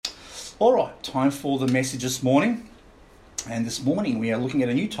All right, time for the message this morning. And this morning we are looking at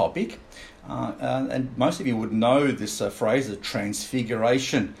a new topic. And most of you would know this phrase, the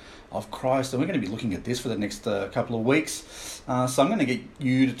Transfiguration of Christ. And we're going to be looking at this for the next couple of weeks. So I'm going to get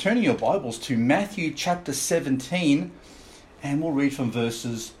you to turn in your Bibles to Matthew chapter 17. And we'll read from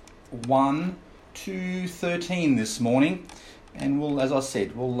verses 1 to 13 this morning. And we'll, as I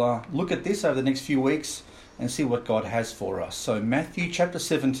said, we'll look at this over the next few weeks and see what God has for us. So Matthew chapter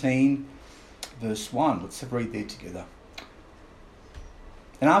 17, verse 1. Let's read there together.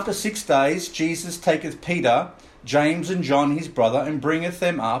 And after 6 days, Jesus taketh Peter, James, and John his brother, and bringeth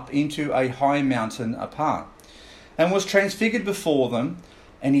them up into a high mountain apart, and was transfigured before them,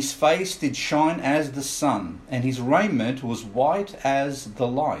 and his face did shine as the sun, and his raiment was white as the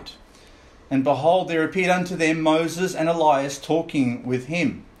light. And behold, there appeared unto them Moses and Elias talking with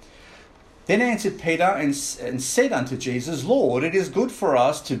him. Then answered Peter and said unto Jesus, Lord, it is good for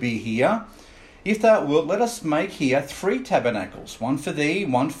us to be here. If thou wilt, let us make here 3 tabernacles, one for thee,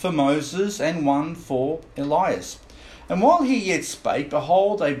 one for Moses, and one for Elias. And while he yet spake,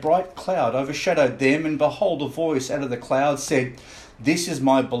 behold, a bright cloud overshadowed them, and behold, a voice out of the cloud said, This is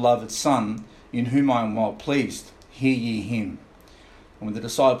my beloved Son, in whom I am well pleased. Hear ye him. And when the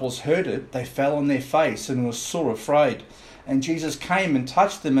disciples heard it, they fell on their face, and were sore afraid. And Jesus came and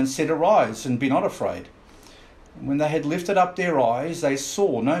touched them, and said, Arise, and be not afraid. And when they had lifted up their eyes, they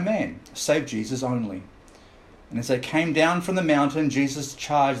saw no man, save Jesus only. And as they came down from the mountain, Jesus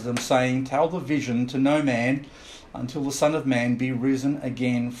charged them, saying, Tell the vision to no man, until the Son of Man be risen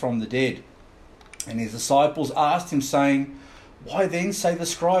again from the dead. And his disciples asked him, saying, Why then say the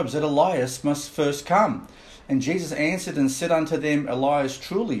scribes that Elias must first come? And Jesus answered and said unto them, Elias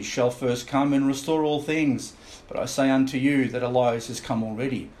truly shall first come and restore all things. But I say unto you that Elias is come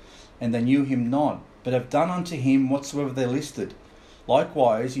already, and they knew him not, but have done unto him whatsoever they listed.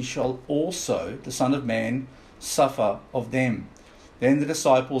 Likewise he shall also, the Son of Man, suffer of them. Then the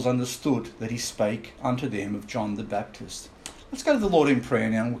disciples understood that he spake unto them of John the Baptist. Let's go to the Lord in prayer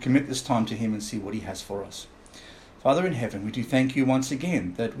now, and we'll commit this time to him and see what he has for us. Father in heaven, we do thank you once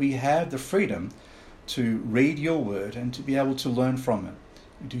again that we have the freedom to read your word and to be able to learn from it.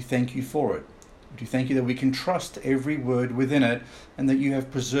 We do thank you for it. We do thank you that we can trust every word within it, and that you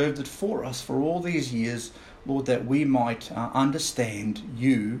have preserved it for us for all these years, Lord, that we might understand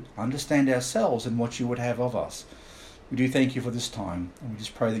you, understand ourselves and what you would have of us. We do thank you for this time, and we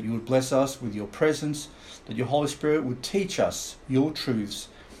just pray that you would bless us with your presence, that your Holy Spirit would teach us your truths,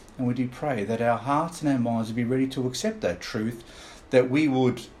 and we do pray that our hearts and our minds would be ready to accept that truth, that we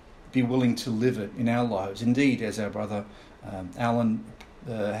would be willing to live it in our lives. Indeed, as our brother Alan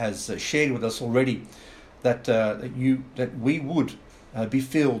has shared with us already, that we would be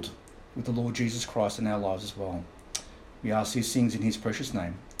filled with the Lord Jesus Christ in our lives as well. We ask these things in his precious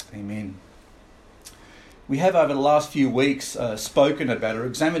name. Amen. We have over the last few weeks spoken about or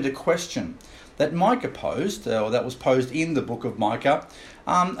examined a question that Micah posed, or that was posed in the book of Micah,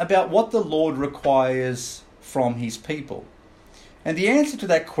 about what the Lord requires from his people. And the answer to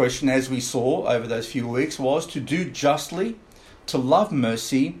that question, as we saw over those few weeks, was to do justly, to love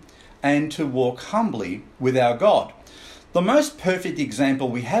mercy, and to walk humbly with our God. The most perfect example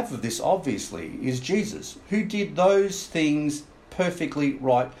we have of this, obviously, is Jesus, who did those things perfectly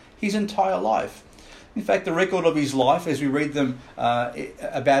right his entire life. In fact, the record of his life, as we read them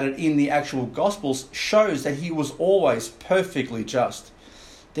about it in the actual Gospels, shows that he was always perfectly just,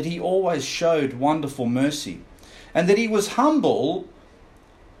 that he always showed wonderful mercy, and that he was humble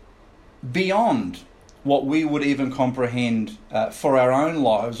beyond what we would even comprehend for our own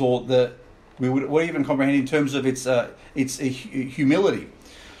lives, or that we would even comprehend in terms of its humility.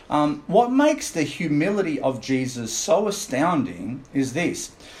 What makes the humility of Jesus so astounding is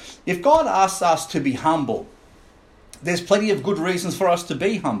this. If God asks us to be humble, there's plenty of good reasons for us to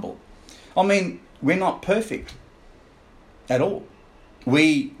be humble. I mean, we're not perfect at all.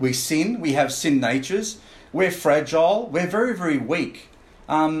 We sin, we have sin natures, we're fragile, we're very, very weak.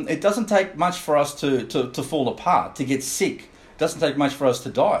 It doesn't take much for us to fall apart, to get sick. It doesn't take much for us to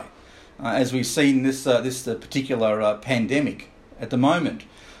die, as we've seen this particular pandemic at the moment.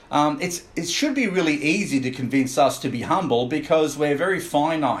 It should be really easy to convince us to be humble because we're very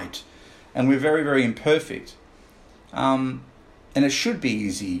finite and we're very, very imperfect. And it should be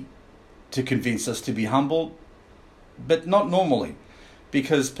easy to convince us to be humble, but not normally,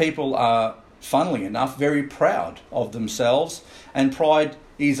 because people are, funnily enough, very proud of themselves, and pride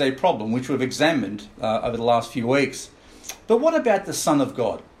is a problem, which we've examined over the last few weeks. But what about the Son of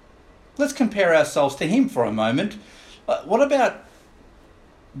God? Let's compare ourselves to him for a moment. What about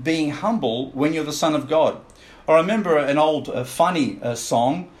being humble when you're the Son of God? I remember an old funny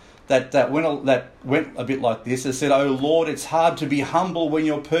song that went a bit like this. It said, "Oh Lord, it's hard to be humble when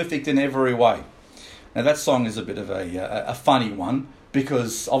you're perfect in every way." Now that song is a bit of a funny one,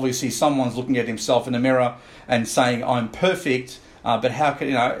 because obviously someone's looking at himself in the mirror and saying, "I'm perfect," but how can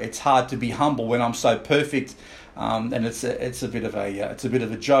it's hard to be humble when I'm so perfect, and it's a bit of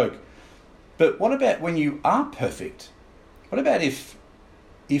a joke. But what about when you are perfect? What about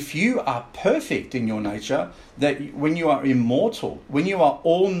if you are perfect in your nature, that when you are immortal, when you are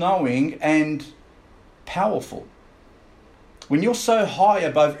all-knowing and powerful, when you're so high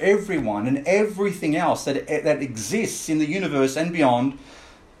above everyone and everything else that exists in the universe and beyond,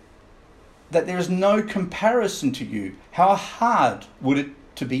 that there is no comparison to you, how hard would it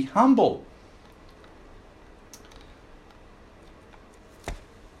to be humble?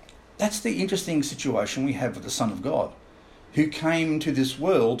 That's the interesting situation we have with the Son of God, who came to this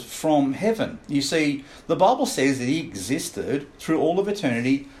world from heaven. You see, the Bible says that he existed through all of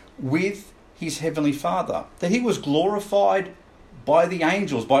eternity with his heavenly Father, that he was glorified by the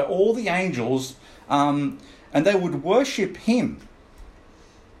angels, by all the angels, and they would worship him.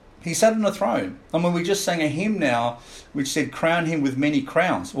 He sat on a throne. And when we just sang a hymn now, which said, "Crown him with many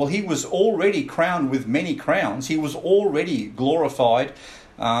crowns." Well, he was already crowned with many crowns. He was already glorified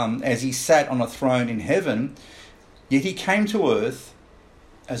as he sat on a throne in heaven. Yet he came to earth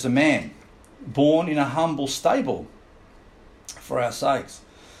as a man, born in a humble stable for our sakes.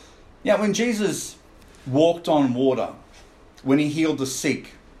 Now, when Jesus walked on water, when he healed the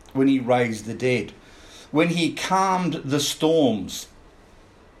sick, when he raised the dead, when he calmed the storms,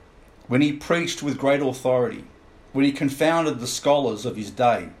 when he preached with great authority, when he confounded the scholars of his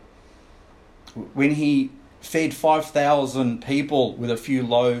day, when he fed 5,000 people with a few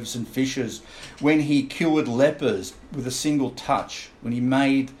loaves and fishes, when he cured lepers with a single touch, when he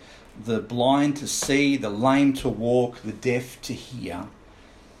made the blind to see, the lame to walk, the deaf to hear,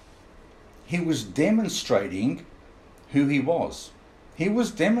 he was demonstrating who he was. He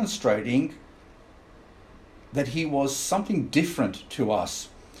was demonstrating that he was something different to us,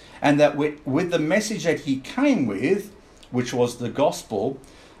 and that with the message that he came with, which was the gospel,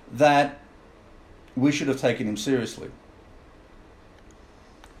 that we should have taken him seriously.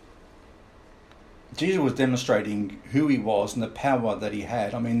 Jesus was demonstrating who he was and the power that he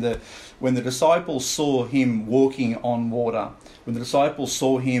had. I mean, when the disciples saw him walking on water, when the disciples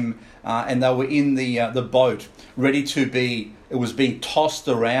saw him and they were in the boat, ready to be, it was being tossed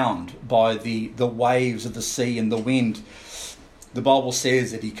around by the waves of the sea and the wind, the Bible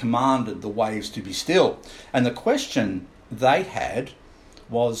says that he commanded the waves to be still. And the question they had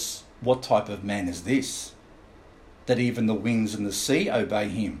was, what type of man is this, that even the winds and the sea obey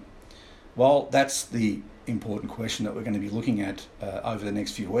him? Well, that's the important question that we're going to be looking at over the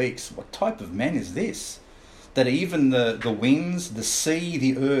next few weeks. What type of man is this, that even the winds, the sea,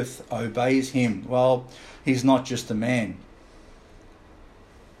 the earth obeys him? Well, he's not just a man.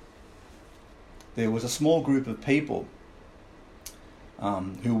 There was a small group of people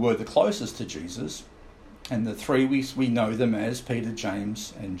who were the closest to Jesus, and the three we know them as Peter,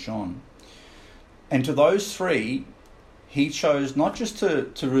 James and John. And to those three, he chose not just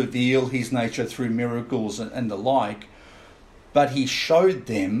to reveal his nature through miracles and the like, but he showed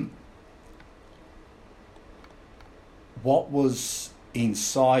them what was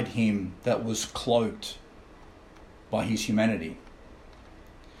inside him that was cloaked by his humanity.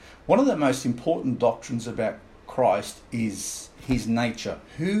 One of the most important doctrines about Christ is his nature.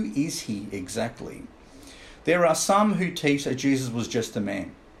 Who is he exactly? There are some who teach that Jesus was just a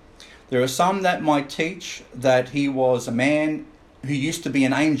man. There are some that might teach that he was a man who used to be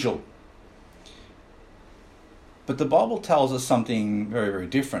an angel. But the Bible tells us something very, very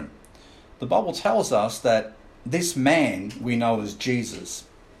different. The Bible tells us that this man we know as Jesus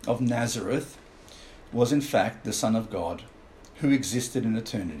of Nazareth was in fact the Son of God who existed in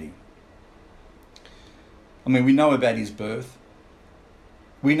eternity. I mean, we know about his birth.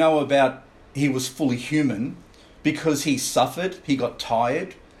 We know about he was fully human because he suffered, he got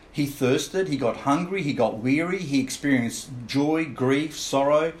tired, he thirsted, he got hungry, he got weary, he experienced joy, grief,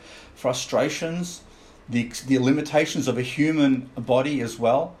 sorrow, frustrations, the limitations of a human body as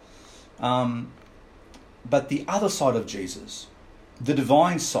well. But the other side of Jesus, the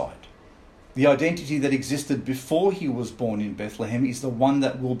divine side, the identity that existed before he was born in Bethlehem, is the one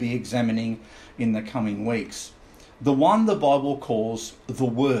that we'll be examining in the coming weeks. The one the Bible calls the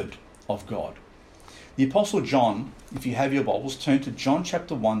Word of God. The Apostle John, if you have your Bibles, turn to John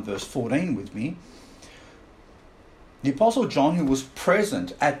chapter 1 verse 14 with me. The Apostle John, who was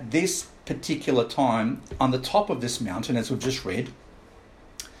present at this particular time on the top of this mountain, as we've just read,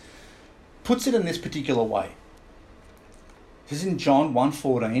 puts it in this particular way. This is in John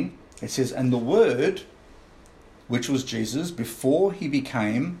 1:14. It says, and the Word, which was Jesus, before he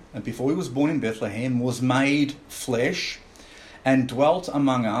was born in Bethlehem, was made flesh and dwelt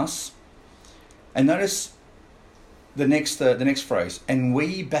among us. And notice the next phrase, and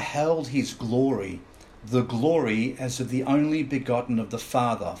we beheld his glory, the glory as of the only begotten of the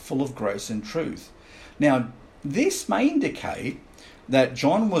Father, full of grace and truth. Now, this may indicate that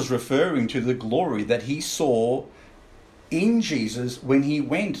John was referring to the glory that he saw in Jesus when he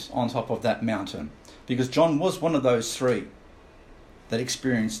went on top of that mountain, because John was one of those three that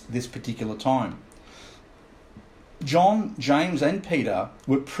experienced this particular time. John, James, and Peter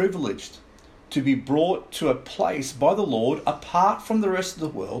were privileged to be brought to a place by the Lord apart from the rest of the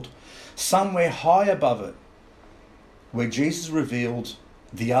world, somewhere high above it, where Jesus revealed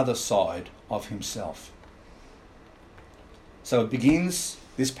the other side of himself. So it begins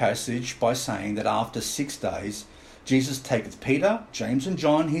this passage by saying that after 6 days, Jesus taketh Peter, James, and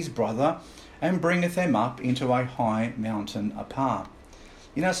John, his brother, and bringeth them up into a high mountain apart.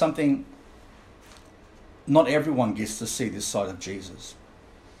 You know something? Not everyone gets to see this side of Jesus.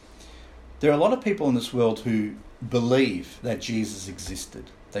 There are a lot of people in this world who believe that Jesus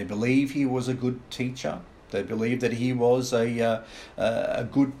existed. They believe he was a good teacher. They believe that he was a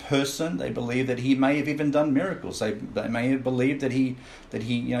good person. They believe that he may have even done miracles. They may have believed that he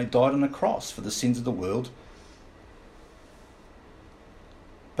died on a cross for the sins of the world.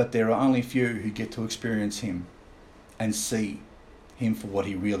 But there are only few who get to experience him and see him for what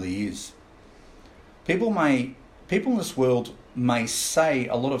he really is. People in this world may say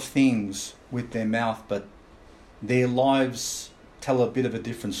a lot of things with their mouth, but their lives tell a bit of a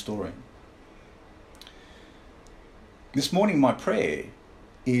different story. This morning, my prayer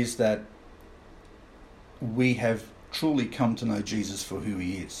is that we have truly come to know Jesus for who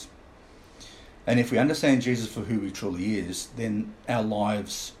he is. And if we understand Jesus for who he truly is, then our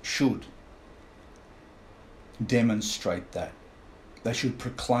lives should demonstrate that. They should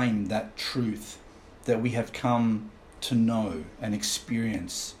proclaim that truth, that we have come to know and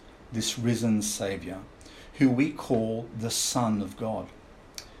experience this risen Saviour, who we call the Son of God.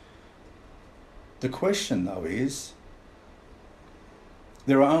 The question, though, is,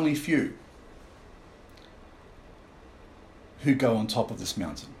 there are only few who go on top of this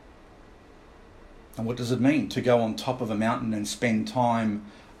mountain. And what does it mean to go on top of a mountain and spend time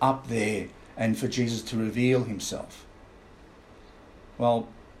up there and for Jesus to reveal himself? Well,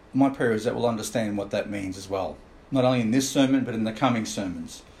 my prayer is that we'll understand what that means as well. Not only in this sermon, but in the coming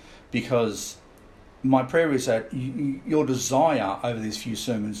sermons. Because my prayer is that your desire over these few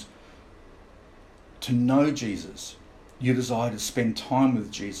sermons to know Jesus, your desire to spend time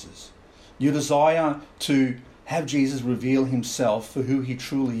with Jesus, your desire to have Jesus reveal himself for who he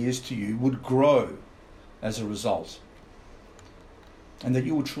truly is to you would grow as a result. And that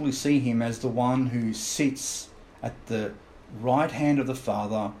you would truly see him as the one who sits at the right hand of the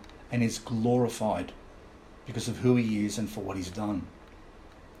Father and is glorified because of who he is and for what he's done.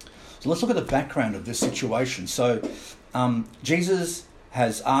 So let's look at the background of this situation. So Jesus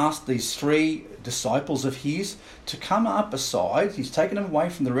has asked these three disciples of his to come up aside. He's taken them away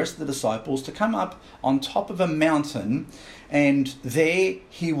from the rest of the disciples to come up on top of a mountain, and there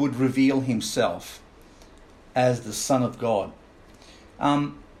he would reveal himself as the Son of God.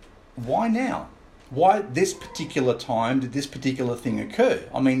 Why now? Why this particular time did this particular thing occur?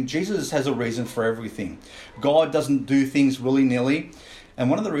 I mean, Jesus has a reason for everything. God doesn't do things willy-nilly. And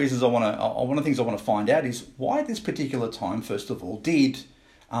one of the things I want to find out is why this particular time, first of all, did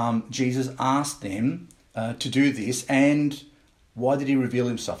Jesus ask them to do this, and why did he reveal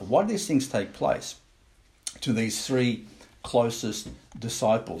himself? Why did these things take place to these three closest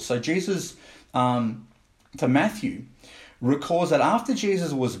disciples? So Jesus, to Matthew, records that after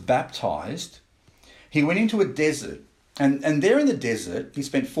Jesus was baptized, he went into a desert. And there in the desert, he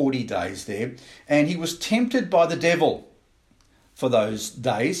spent 40 days there, and he was tempted by the devil for those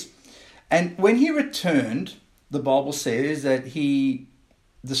days. And when he returned, the Bible says that he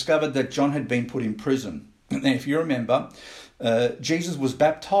discovered that John had been put in prison. And if you remember, Jesus was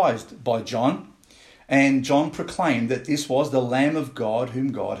baptized by John, and John proclaimed that this was the Lamb of God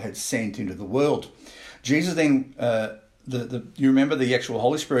whom God had sent into the world. Jesus then, you remember the actual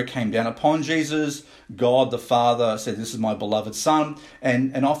Holy Spirit came down upon Jesus. God the Father said, "This is my beloved Son,"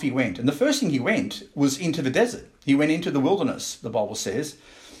 and off he went. And the first thing he went was into the desert. He went into the wilderness, the Bible says,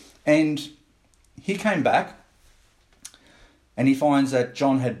 and he came back and he finds that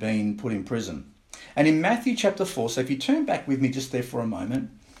John had been put in prison. And in Matthew chapter 4, so if you turn back with me just there for a moment,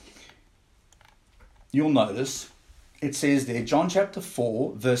 you'll notice it says there, John chapter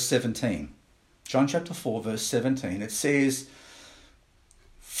 4, verse 17. John chapter 4, verse 17, it says,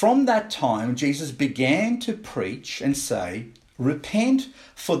 From that time, Jesus began to preach and say, "Repent,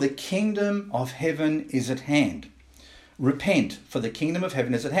 for the kingdom of heaven is at hand." Repent, for the kingdom of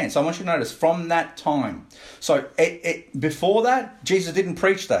heaven is at hand. So I want you to notice, from that time. So before that, Jesus didn't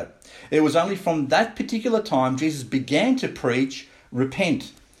preach that. It was only from that particular time Jesus began to preach,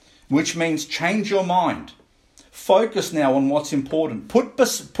 repent, which means change your mind. Focus now on what's important.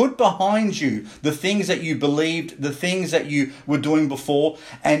 Put behind you the things that you believed, the things that you were doing before,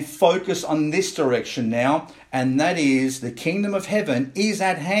 and focus on this direction now, and that is the kingdom of heaven is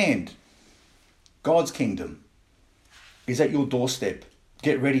at hand. God's kingdom is at your doorstep.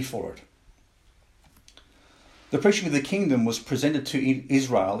 Get ready for it. The preaching of the kingdom was presented to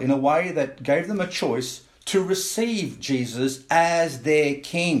Israel in a way that gave them a choice to receive Jesus as their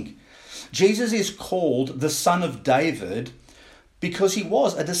king. Jesus is called the Son of David because he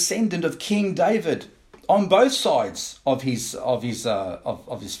was a descendant of King David on both sides of his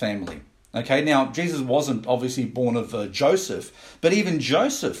family. Okay, now Jesus wasn't obviously born of Joseph, but even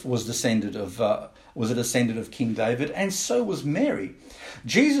Joseph was a descendant of King David, and so was Mary.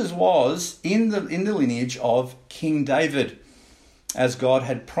 Jesus was in the lineage of King David, as God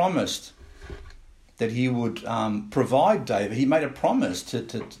had promised that he would provide David. He made a promise to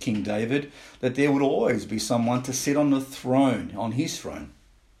King David that there would always be someone to sit on the throne, on his throne.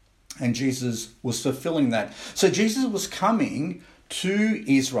 And Jesus was fulfilling that. So Jesus was coming to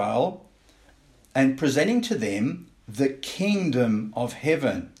Israel and presenting to them the kingdom of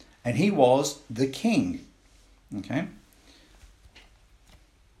heaven. And he was the king. Okay?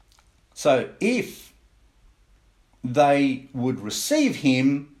 So if they would receive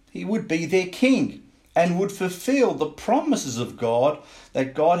him, he would be their king and would fulfill the promises of God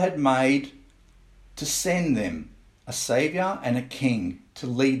that God had made to send them a saviour and a king to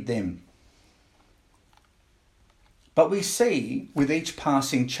lead them. But we see with each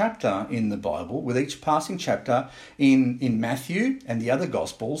passing chapter in the Bible, with each passing chapter in Matthew and the other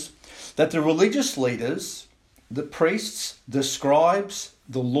Gospels, that the religious leaders, the priests, the scribes,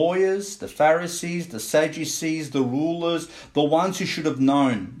 the lawyers, the Pharisees, the Sadducees, the rulers, the ones who should have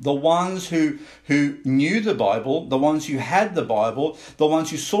known, the ones who knew the Bible, the ones who had the Bible, the ones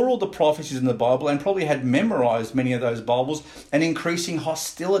who saw all the prophecies in the Bible and probably had memorized many of those Bibles, an increasing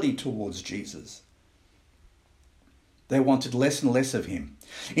hostility towards Jesus. They wanted less and less of him.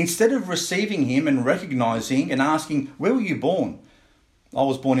 Instead of receiving him and recognizing and asking, "Where were you born?" "I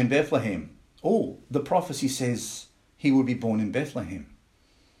was born in Bethlehem." "Oh, the prophecy says he would be born in Bethlehem."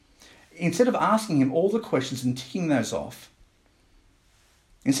 Instead of asking him all the questions and ticking those off,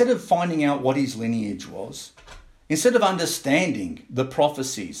 instead of finding out what his lineage was, instead of understanding the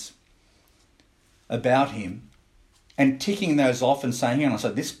prophecies about him and ticking those off and saying, "Hang on, so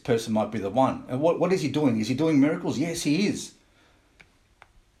this person might be the one." And what is he doing? Is he doing miracles? Yes, he is.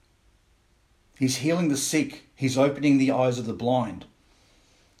 He's healing the sick. He's opening the eyes of the blind.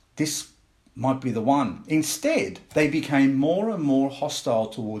 This might be the one. Instead, they became more and more hostile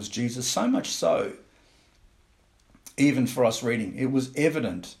towards Jesus, so much so, even for us reading, it was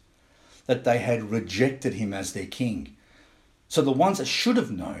evident that they had rejected him as their king. So the ones that should have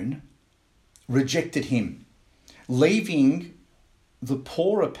known rejected him, leaving the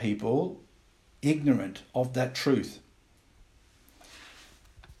poorer people ignorant of that truth.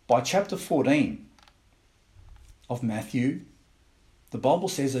 By chapter 14 of Matthew, the Bible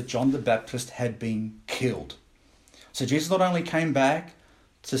says that John the Baptist had been killed. So Jesus not only came back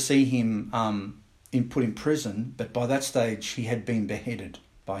to see him put in prison, but by that stage he had been beheaded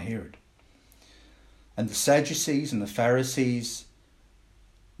by Herod. And the Sadducees and the Pharisees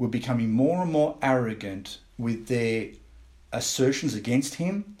were becoming more and more arrogant with their assertions against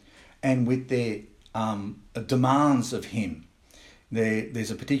him and with their demands of him.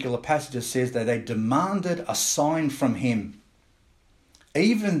 There's a particular passage that says that they demanded a sign from him,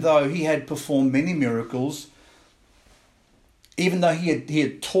 even though he had performed many miracles, even though he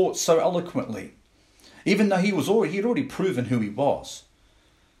had taught so eloquently, even though he had already proven who he was.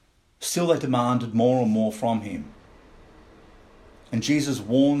 Still they demanded more and more from him. And Jesus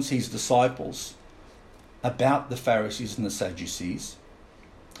warns his disciples about the Pharisees and the Sadducees,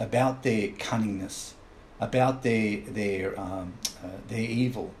 about their cunningness, about their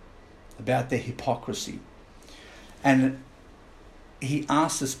evil, about their hypocrisy. And he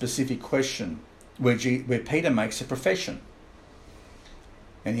asks a specific question where Peter makes a profession.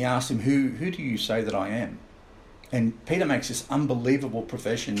 And he asks him, who do you say that I am? And Peter makes this unbelievable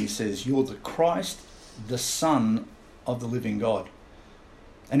profession. He says, "You're the Christ, the Son of the living God."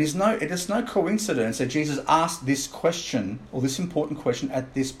 And it is no coincidence that Jesus asked this question, or this important question,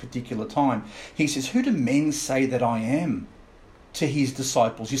 at this particular time. He says, "Who do men say that I am?" to his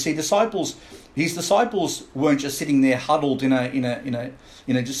disciples. You see, his disciples weren't just sitting there huddled in a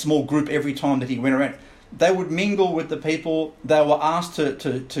just small group every time that he went around. They would mingle with the people. They were asked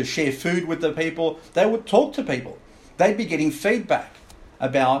to share food with the people. They would talk to people. They'd be getting feedback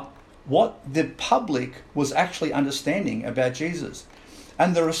about what the public was actually understanding about Jesus.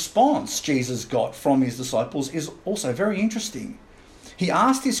 And the response Jesus got from his disciples is also very interesting. He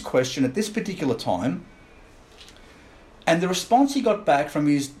asked this question at this particular time, and the response he got back from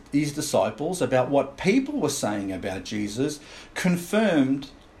his disciples about what people were saying about Jesus confirmed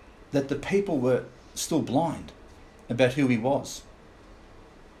that the people were still blind about who he was.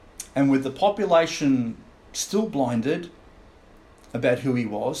 And with the population still blinded about who he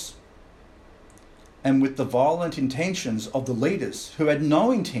was, and with the violent intentions of the leaders who had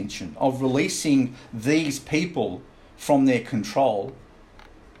no intention of releasing these people from their control,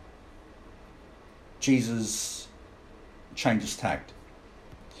 Jesus changes tact.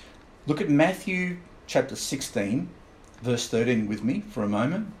 Look at Matthew chapter 16, verse 13 with me for a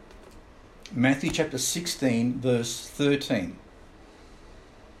moment. Matthew chapter 16, verse 13.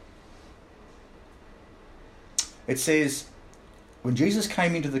 It says, when Jesus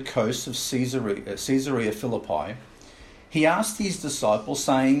came into the coast of Caesarea Philippi, he asked his disciples,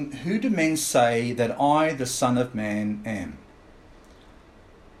 saying, "Who do men say that I, the Son of Man, am?"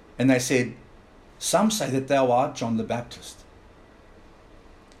 And they said, "Some say that thou art John the Baptist.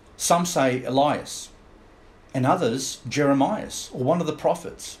 Some say Elias, and others Jeremiah, or one of the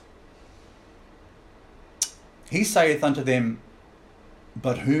prophets." He saith unto them,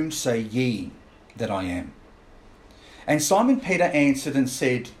 "But whom say ye that I am?" And Simon Peter answered and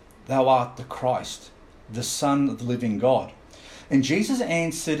said, "Thou art the Christ, the Son of the living God." And Jesus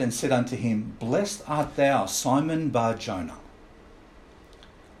answered and said unto him, "Blessed art thou, Simon Bar-Jonah."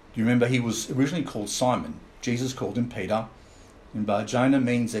 Do you remember he was originally called Simon? Jesus called him Peter. And Bar-Jonah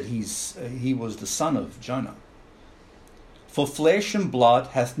means that he was the son of Jonah. "For flesh and blood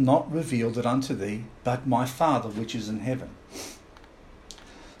hath not revealed it unto thee, but my Father which is in heaven."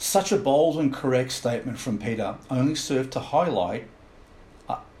 Such a bold and correct statement from Peter only served to highlight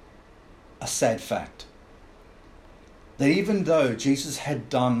a sad fact. That even though Jesus had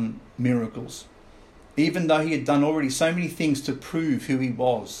done miracles, even though he had done already so many things to prove who he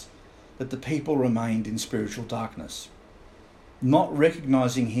was, that the people remained in spiritual darkness, not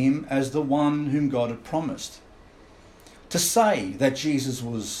recognizing him as the one whom God had promised. To say that Jesus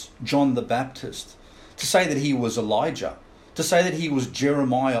was John the Baptist, to say that he was Elijah, to say that he was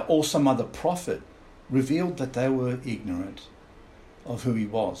Jeremiah or some other prophet, revealed that they were ignorant of who he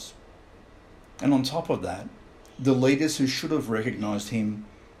was. And on top of that, the leaders who should have recognized him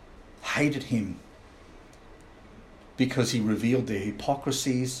hated him because he revealed their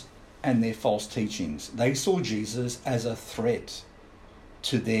hypocrisies and their false teachings. They saw Jesus as a threat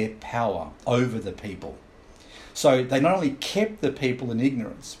to their power over the people. So they not only kept the people in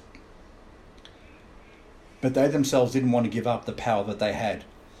ignorance, but they themselves didn't want to give up the power that they had.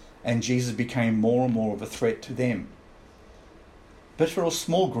 And Jesus became more and more of a threat to them. But for a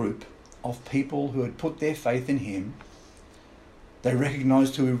small group of people who had put their faith in him, they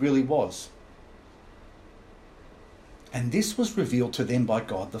recognized who he really was. And this was revealed to them by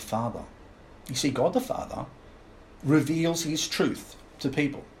God the Father. You see, God the Father reveals his truth to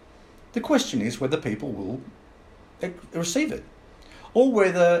people. The question is whether people will receive it, or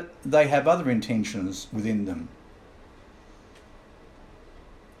whether they have other intentions within them.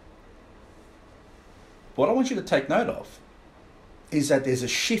 What I want you to take note of is that there's a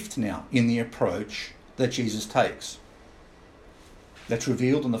shift now in the approach that Jesus takes. That's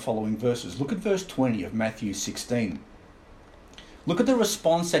revealed in the following verses. Look at verse 20 of Matthew 16. Look at the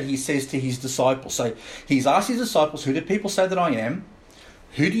response that he says to his disciples. So he's asked his disciples, "Who do people say that I am?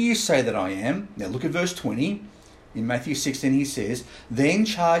 Who do you say that I am?" Now look at verse 20. In Matthew 16 he says, "Then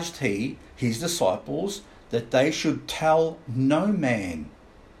charged he his disciples that they should tell no man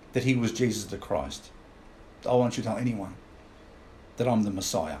that he was Jesus the Christ." I want you to tell anyone that I'm the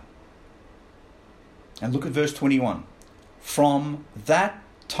Messiah. And look at verse 21. "From that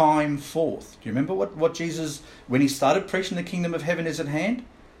time forth." Do you remember what Jesus, when he started preaching the kingdom of heaven is at hand?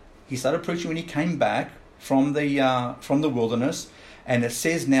 He started preaching when he came back from the wilderness. And it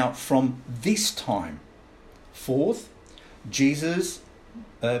says now, from this time forth,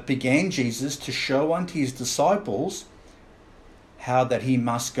 began Jesus to show unto his disciples how that he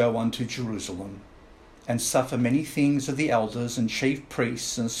must go unto Jerusalem and suffer many things of the elders and chief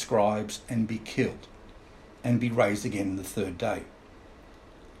priests and scribes and be killed and be raised again on the third day.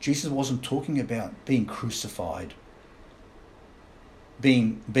 Jesus wasn't talking about being crucified,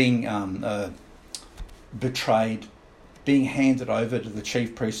 being betrayed, being handed over to the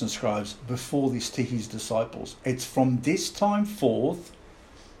chief priests and scribes, before this to his disciples. It's from this time forth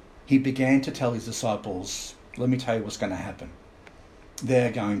he began to tell his disciples, let me tell you what's going to happen.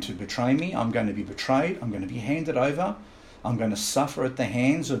 They're going to betray me. I'm going to be betrayed. I'm going to be handed over. I'm going to suffer at the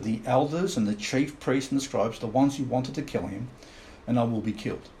hands of the elders and the chief priests and the scribes, the ones who wanted to kill him, and I will be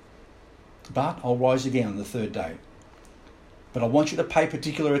killed. But I'll rise again on the third day. But I want you to pay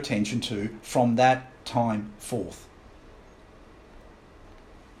particular attention to from that time forth.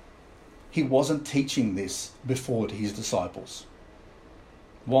 He wasn't teaching this before to his disciples.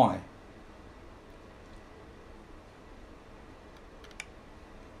 Why?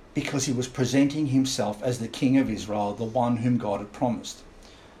 Because he was presenting himself as the King of Israel, the one whom God had promised.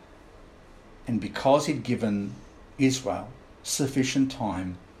 And because he'd given Israel sufficient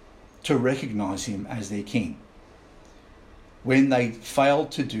time to recognize him as their king. When they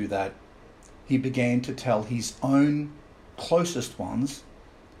failed to do that, he began to tell his own closest ones,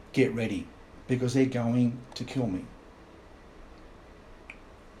 get ready, because they're going to kill me.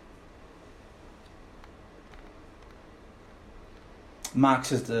 Mark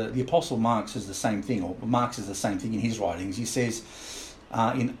says the Apostle Mark says the same thing, or Mark says the same thing in his writings. He says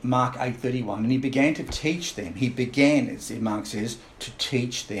in Mark 8:31, and he began to teach them. He began, as Mark says, to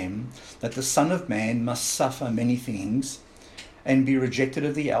teach them that the Son of Man must suffer many things and be rejected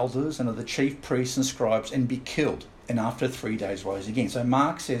of the elders and of the chief priests and scribes and be killed, and after 3 days rise again. So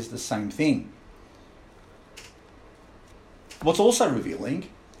Mark says the same thing. What's also revealing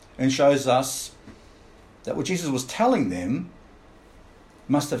and shows us that what Jesus was telling them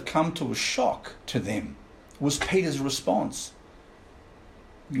must have come to a shock to them was Peter's response.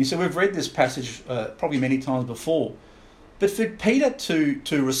 You see, we've read this passage probably many times before, but for Peter to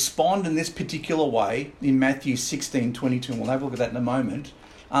respond in this particular way in Matthew 16:22, and we'll have a look at that in a moment,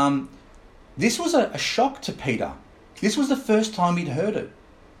 this was a shock to Peter. This was the first time he'd heard it.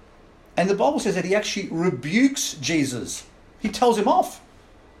 And the Bible says that he actually rebukes Jesus. He tells him off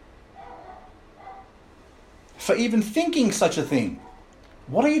for even thinking such a thing.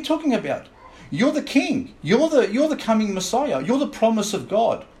 What are you talking about? You're the king. You're the coming Messiah. You're the promise of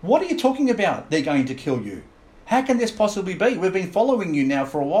God. What are you talking about? They're going to kill you. How can this possibly be? We've been following you now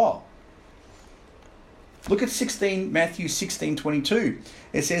for a while. Look at Matthew 16:22.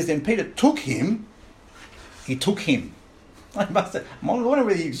 It says, then Peter took him. He took him. I wonder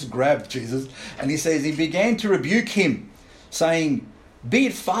whether he just grabbed Jesus. And he says, he began to rebuke him, saying, be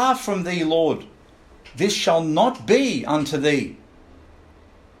it far from thee, Lord. This shall not be unto thee.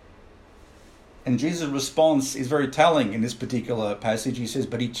 And Jesus' response is very telling in this particular passage. He says,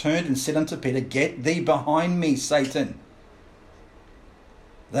 but he turned and said unto Peter, get thee behind me, Satan.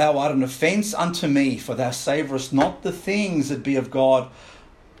 Thou art an offence unto me, for thou savourest not the things that be of God,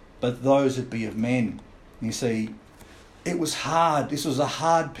 but those that be of men. You see, it was hard. This was a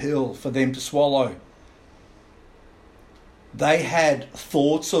hard pill for them to swallow. They had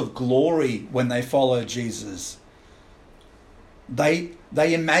thoughts of glory when they followed Jesus. They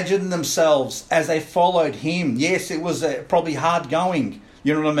imagined themselves as they followed him. Yes, it was probably hard going,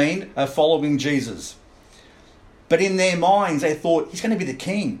 you know what I mean, following Jesus. But in their minds, they thought, he's going to be the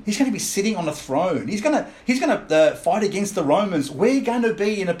king. He's going to be sitting on a throne. He's going to fight against the Romans. We're going to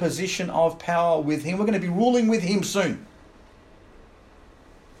be in a position of power with him. We're going to be ruling with him soon.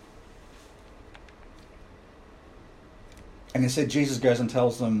 And instead, Jesus goes and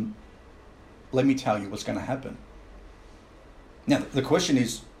tells them, let me tell you what's going to happen. Now, the question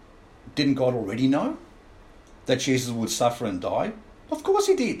is, didn't God already know that Jesus would suffer and die? Of course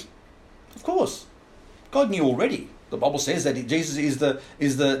he did. Of course. God knew already. The Bible says that Jesus is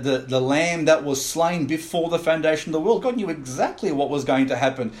the lamb that was slain before the foundation of the world. God knew exactly what was going to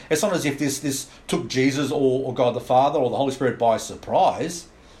happen. It's not as if this took Jesus or God the Father or the Holy Spirit by surprise.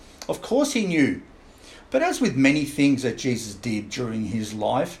 Of course he knew. But as with many things that Jesus did during his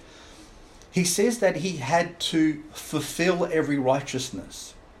life, he says that he had to fulfill every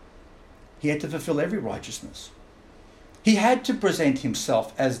righteousness. He had to fulfill every righteousness. He had to present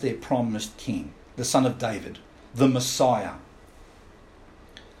himself as their promised king, the son of David, the Messiah.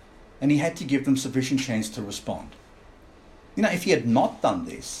 And he had to give them sufficient chance to respond. You know, if he had not done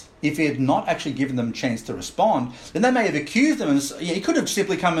this, if he had not actually given them a chance to respond, then they may have accused him. And he could have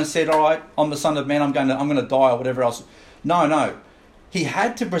simply come and said, all right, I'm the Son of Man, I'm going to die or whatever else. No. He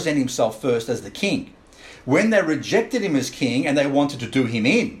had to present himself first as the king. When they rejected him as king and they wanted to do him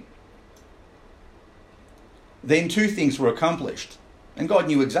in, then two things were accomplished. And God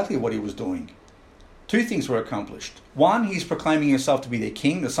knew exactly what he was doing. Two things were accomplished. One, he's proclaiming himself to be their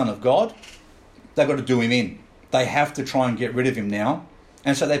king, the Son of God. They've got to do him in. They have to try and get rid of him now.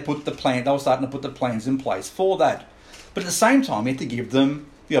 And so they were starting to put the plans in place for that. But at the same time, he had to give them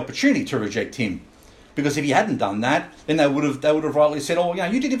the opportunity to reject him. Because if he hadn't done that, then they would have rightly said, oh,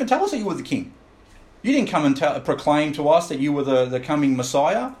 you didn't even tell us that you were the king. You didn't come and proclaim to us that you were the coming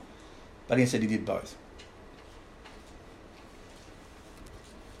Messiah. But instead he did both.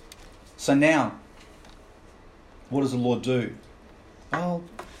 So now, what does the Lord do? Well,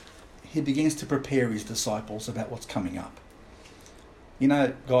 he begins to prepare his disciples about what's coming up.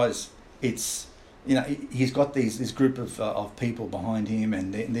 Guys, he's got this group of people behind him,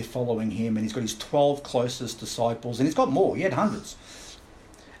 and they're following him, and he's got his 12 closest disciples, and he's got more. He had hundreds.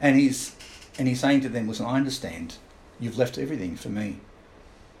 And he's saying to them, listen, I understand. You've left everything for me.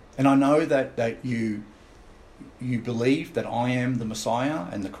 And I know that you believe that I am the Messiah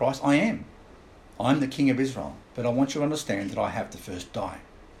and the Christ. I am. I'm the King of Israel. But I want you to understand that I have to first die.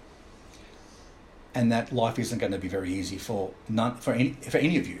 And that life isn't going to be very easy for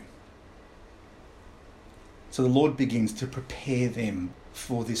any of you. So the Lord begins to prepare them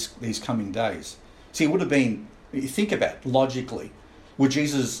for these coming days. See, it would have been, think about it, logically, would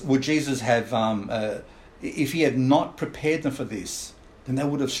Jesus have, if he had not prepared them for this, then they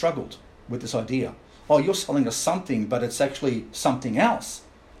would have struggled with this idea. Oh, you're selling us something, but it's actually something else.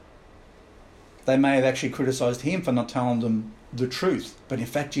 They may have actually criticized him for not telling them the truth, but in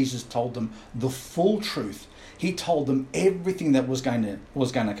fact Jesus told them the full truth. He told them everything that was going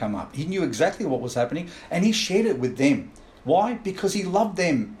to come up. He knew exactly what was happening, and he shared it with them. Why? Because he loved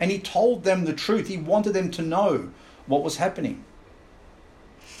them, and he told them the truth. He wanted them to know what was happening.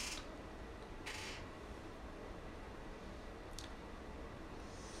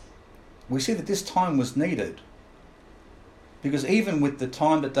 We see that this time was needed, because even with the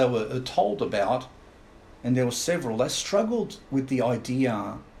time that they were told about, and there were several, they struggled with the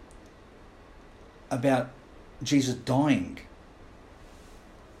idea about Jesus dying.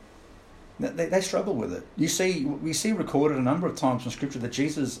 They struggle with it. We see recorded a number of times in Scripture that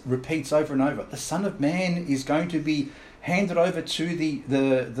Jesus repeats over and over, the Son of Man is going to be handed over to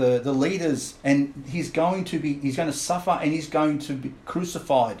the leaders, and he's going to suffer, and he's going to be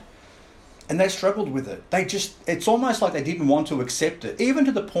crucified. And they struggled with it. It's almost like they didn't want to accept it, even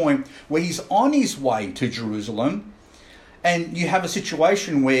to the point where he's on his way to Jerusalem, and you have a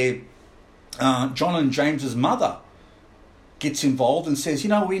situation where John and James's mother gets involved and says,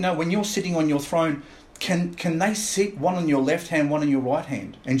 when you're sitting on your throne, can they sit one on your left hand, one on your right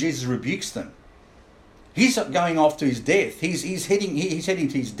hand? And Jesus rebukes them. He's going off to his death. He's heading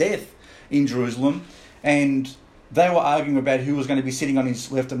to his death in Jerusalem, and they were arguing about who was going to be sitting on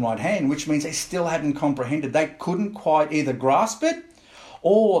his left and right hand, which means they still hadn't comprehended. They couldn't quite either grasp it,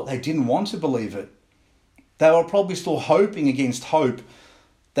 or they didn't want to believe it. They were probably still hoping against hope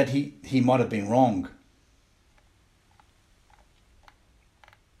that he might have been wrong.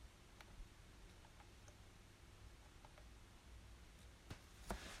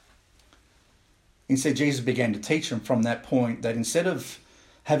 Instead, Jesus began to teach them from that point that instead of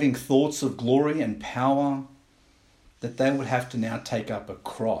having thoughts of glory and power, that they would have to now take up a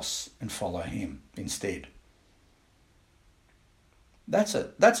cross and follow him instead. That's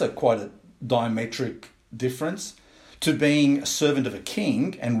quite a diametric difference to being a servant of a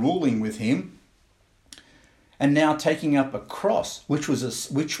king and ruling with him, and now taking up a cross, which was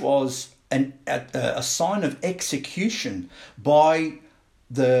a sign of execution by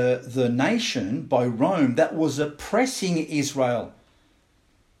the nation, by Rome, that was oppressing Israel.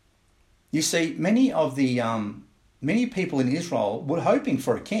 You see, many people in Israel were hoping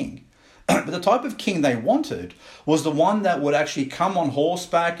for a king, but the type of king they wanted was the one that would actually come on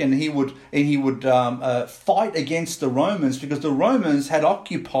horseback, and he would fight against the Romans, because the Romans had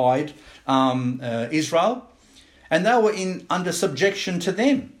occupied Israel, and they were under subjection to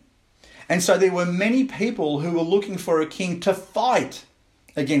them. And so there were many people who were looking for a king to fight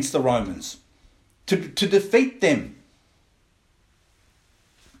against the Romans, to defeat them.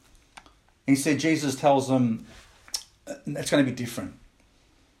 Instead, Jesus tells them, it's going to be different.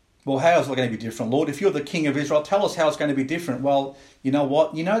 Well, how is it going to be different, Lord? If you're the King of Israel, tell us how it's going to be different. Well, you know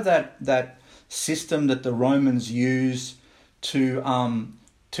what? You know that system that the Romans use to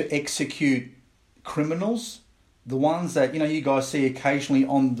execute criminals? The ones that, you guys see occasionally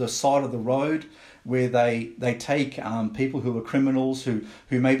on the side of the road, where they take people who are criminals, who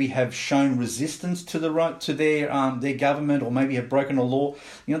maybe have shown resistance to their government, or maybe have broken a law.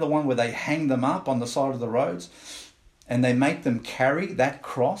 The one where they hang them up on the side of the roads, and they make them carry that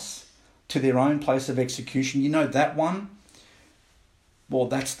cross to their own place of execution. That one? Well,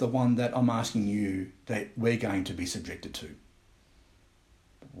 that's the one that I'm asking you that we're going to be subjected to.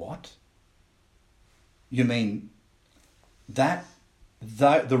 What? You mean that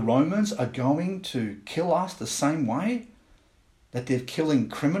the Romans are going to kill us the same way that they're killing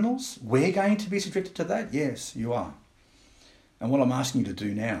criminals? We're going to be subjected to that? Yes, you are. And what I'm asking you to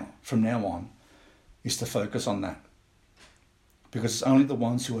do now, from now on, is to focus on that. Because it's only the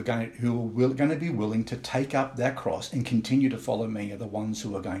ones who are going to be willing to take up that cross and continue to follow me are the ones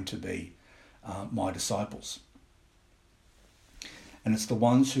who are going to be my disciples. And it's the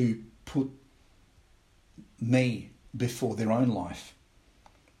ones who put me before their own life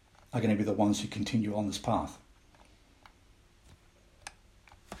are going to be the ones who continue on this path.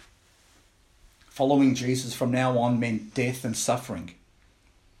 Following Jesus from now on meant death and suffering.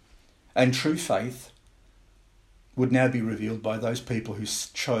 And true faith would now be revealed by those people who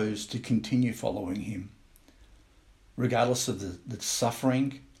chose to continue following him, regardless of the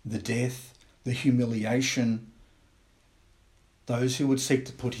suffering, the death, the humiliation. Those who would seek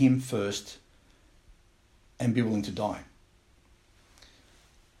to put him first and be willing to die.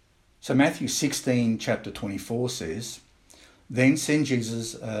 So Matthew 16, chapter 24 says, Then said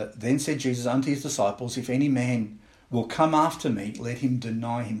Jesus unto his disciples, If any man will come after me, let him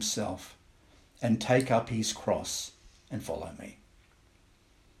deny himself and take up his cross and follow me.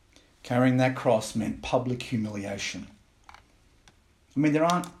 Carrying that cross meant public humiliation. I mean,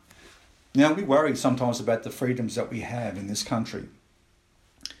 we worry sometimes about the freedoms that we have in this country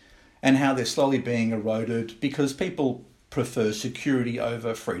and how they're slowly being eroded because people prefer security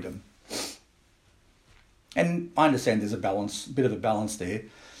over freedom. And I understand there's a bit of a balance there.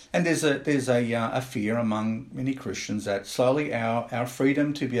 And there's a fear among many Christians that slowly our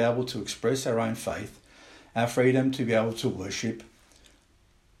freedom to be able to express our own faith, our freedom to be able to worship,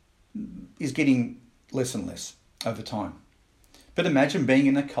 is getting less and less over time. But imagine being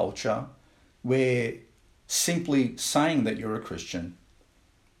in a culture where simply saying that you're a Christian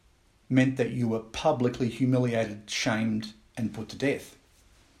meant that you were publicly humiliated, shamed, and put to death.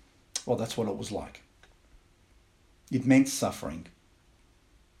 Well, that's what it was like. It meant suffering.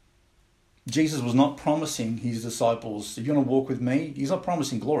 Jesus was not promising his disciples, if you want to walk with me, he's not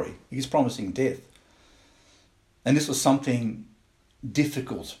promising glory. He's promising death. And this was something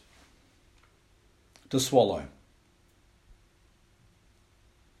difficult to swallow.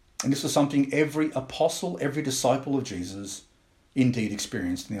 And this was something every apostle, every disciple of Jesus indeed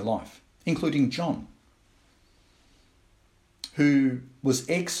experienced in their life, including John, who was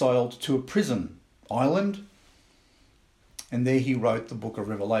exiled to a prison island, and there he wrote the book of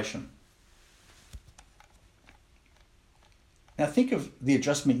Revelation. Now think of the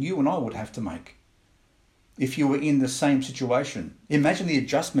adjustment you and I would have to make if you were in the same situation. Imagine the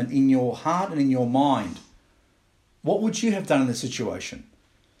adjustment in your heart and in your mind. What would you have done in this situation?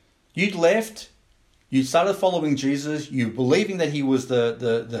 You'd left, you started following Jesus, you believing that he was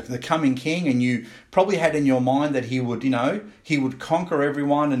the coming king, and you probably had in your mind that he would conquer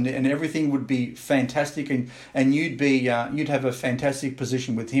everyone and everything would be fantastic and you'd have a fantastic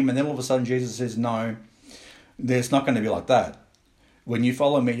position with him, and then all of a sudden Jesus says, no, it's not going to be like that. When you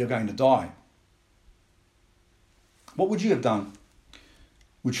follow me, you're going to die. What would you have done?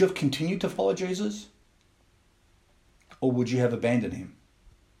 Would you have continued to follow Jesus? Or would you have abandoned him?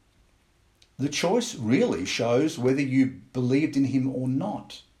 The choice really shows whether you believed in him or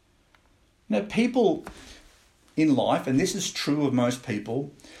not. Now, people in life, and this is true of most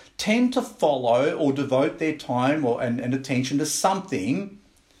people, tend to follow or devote their time and attention to something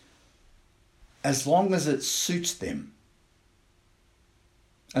as long as it suits them.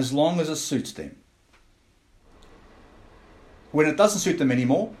 As long as it suits them. When it doesn't suit them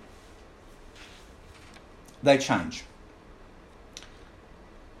anymore, they change.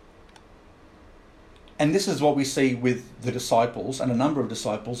 And this is what we see with the disciples and a number of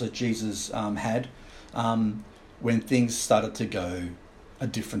disciples that Jesus had when things started to go a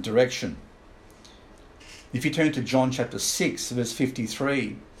different direction. If you turn to John chapter 6, verse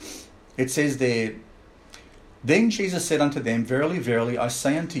 53, it says there, Then Jesus said unto them, Verily, verily, I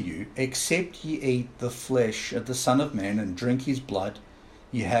say unto you, except ye eat the flesh of the Son of Man and drink his blood,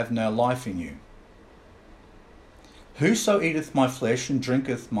 ye have no life in you. Whoso eateth my flesh and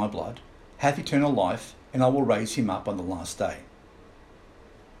drinketh my blood hath eternal life, and I will raise him up on the last day.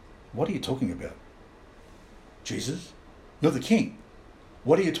 What are you talking about? Jesus, you're the king.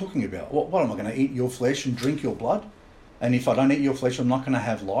 What are you talking about? What am I going to eat your flesh and drink your blood? And if I don't eat your flesh, I'm not going to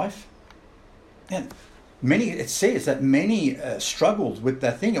have life? And it says that many struggled with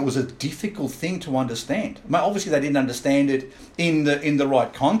that thing. It was a difficult thing to understand. I mean, obviously, they didn't understand it in the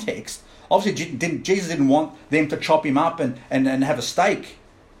right context. Obviously, Jesus didn't want them to chop him up and have a steak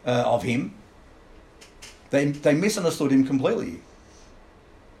of him. They misunderstood him completely.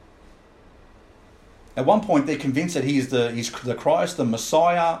 At one point, they're convinced that he's the Christ, the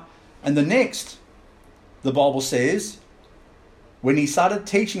Messiah. And the next, the Bible says, when he started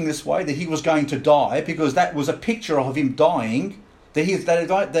teaching this way, that he was going to die, because that was a picture of him dying,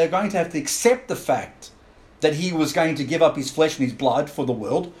 that they're going to have to accept the fact that he was going to give up his flesh and his blood for the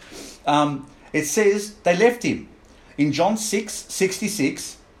world. It says they left him. In John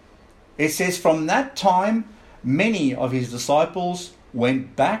 6:66, it says, from that time, many of his disciples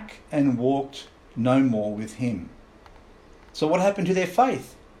went back and walked no more with him. So what happened to their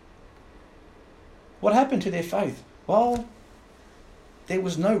faith? What happened to their faith? Well, there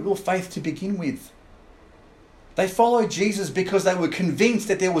was no real faith to begin with. They followed Jesus because they were convinced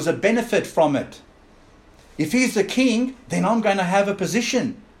that there was a benefit from it. If he's the king, then I'm going to have a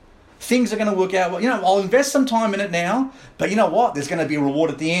position. Things are going to work out. Well, I'll invest some time in it now, but you know what? There's going to be a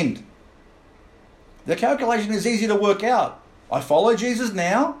reward at the end. The calculation is easy to work out. I follow Jesus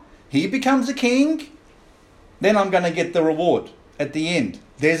now. He becomes a king. Then I'm going to get the reward at the end.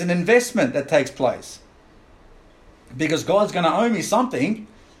 There's an investment that takes place. Because God's going to owe me something.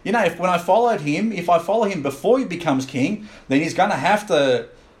 When I followed him, if I follow him before he becomes king, then he's going to have to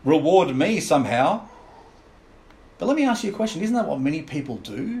reward me somehow. But let me ask you a question. Isn't that what many people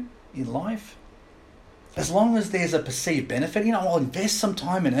do in life? As long as there's a perceived benefit, I'll invest some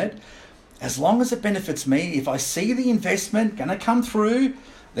time in it. As long as it benefits me, if I see the investment going to come through,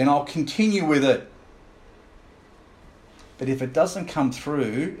 then I'll continue with it. But if it doesn't come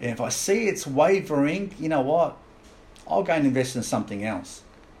through, and if I see it's wavering, you know what? I'll go and invest in something else.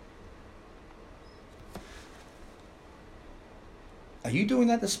 Are you doing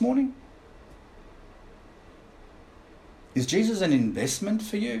that this morning? Is Jesus an investment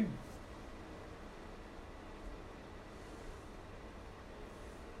for you?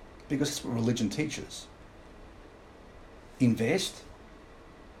 Because that's what religion teaches. Invest,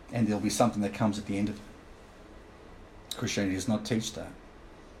 and there'll be something that comes at the end of it. Christianity does not teach that.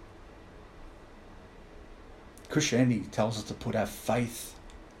 Christianity tells us to put our faith,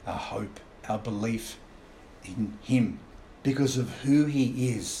 our hope, our belief in him because of who he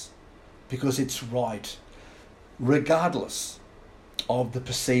is, because it's right, regardless of the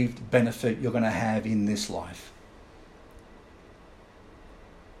perceived benefit you're going to have in this life.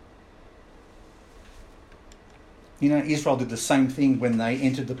 Israel did the same thing when they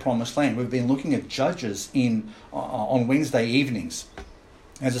entered the Promised Land. We've been looking at Judges on Wednesday evenings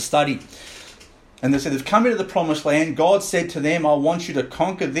as a study. And they said, they've come into the Promised Land. God said to them, I want you to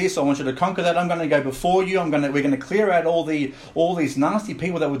conquer this. I want you to conquer that. I'm going to go before you. We're going to clear out all these nasty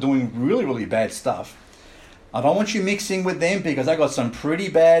people that were doing really, really bad stuff. I don't want you mixing with them because they got some pretty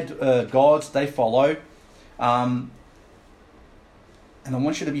bad gods they follow. And I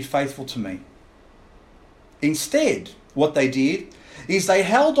want you to be faithful to me. Instead, what they did is they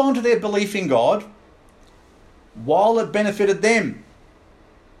held on to their belief in God while it benefited them.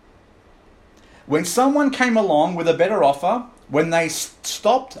 When someone came along with a better offer, when they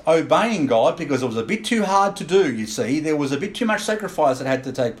stopped obeying God because it was a bit too hard to do, you see, there was a bit too much sacrifice that had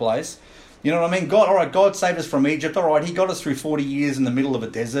to take place. You know what I mean? God saved us from Egypt. All right, he got us through 40 years in the middle of a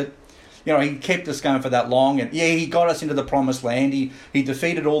desert. He kept us going for that long. And yeah, he got us into the Promised Land. He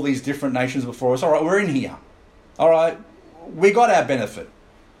defeated all these different nations before us. All right, we're in here. All right, we got our benefit.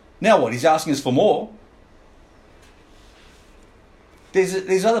 Now what? He's asking us for more.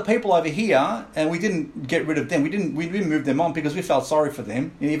 There's other people over here, and we didn't get rid of them. We didn't move them on because we felt sorry for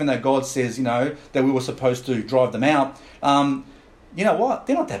them. Even though God says, that we were supposed to drive them out. You know what?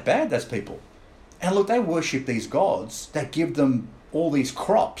 They're not that bad, those people. And look, they worship these gods that give them all these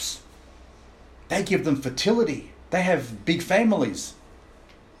crops. They give them fertility. They have big families.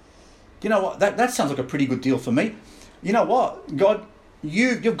 You know what? That sounds like a pretty good deal for me. You know what? God,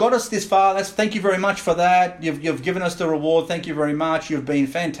 you've got us this far. Thank you very much for that. You've given us the reward. Thank you very much. You've been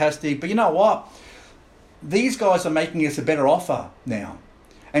fantastic. But you know what? These guys are making us a better offer now.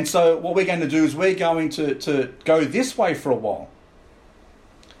 And so what we're going to do is we're going to go this way for a while.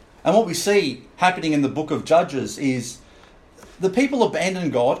 And what we see happening in the book of Judges is the people abandon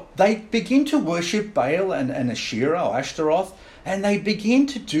God. They begin to worship Baal and Asherah or Ashtaroth. And they begin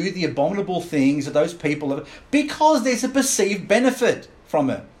to do the abominable things that those people have because there's a perceived benefit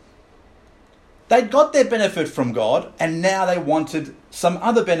from it. They'd got their benefit from God and now they wanted some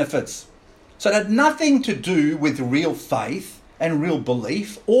other benefits. So it had nothing to do with real faith and real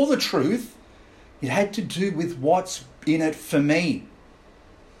belief or the truth. It had to do with what's in it for me.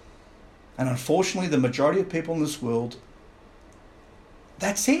 And unfortunately, the majority of people in this world,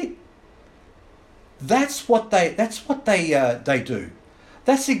 that's it. That's what they do.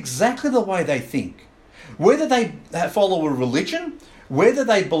 That's exactly the way they think. Whether they follow a religion, whether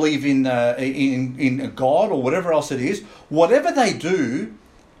they believe in a God or whatever else it is, whatever they do,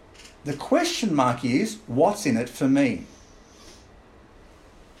 the question mark is, what's in it for me?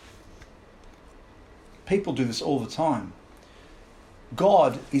 People do this all the time.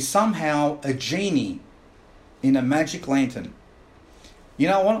 God is somehow a genie in a magic lantern. You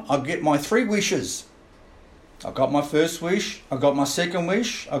know what? I get my 3 wishes. I got my first wish, I got my second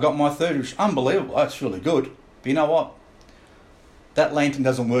wish, I got my third wish. Unbelievable, that's really good. But you know what? That lantern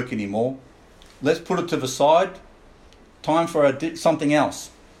doesn't work anymore. Let's put it to the side. Time for something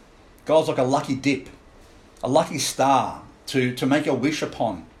else. God's like a lucky dip, a lucky star to make a wish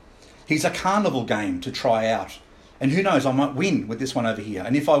upon. He's a carnival game to try out. And who knows, I might win with this one over here.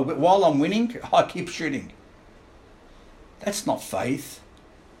 And while I'm winning, I keep shooting. That's not faith.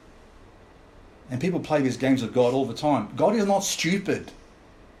 And people play these games with God all the time. God is not stupid.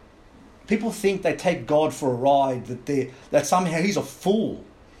 People think they take God for a ride, that somehow he's a fool.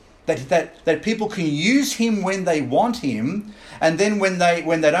 That people can use him when they want him, and then when they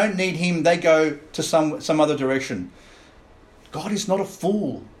don't need him, they go to some other direction. God is not a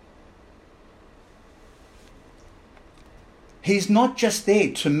fool. He's not just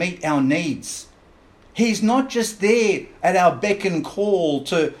there to meet our needs. He's not just there at our beck and call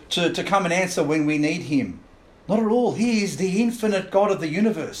to come and answer when we need him. Not at all. He is the infinite God of the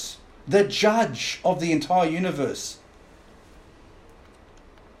universe, the judge of the entire universe.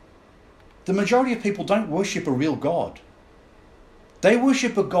 The majority of people don't worship a real God. They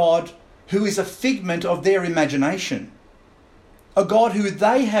worship a God who is a figment of their imagination. A God who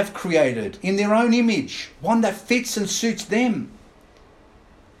they have created in their own image, one that fits and suits them.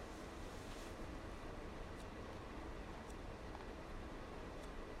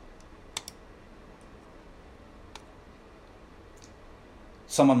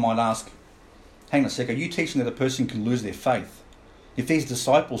 Someone might ask, hang on a sec, are you teaching that a person can lose their faith? If these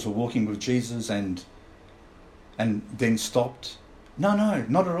disciples were walking with Jesus and then stopped? No,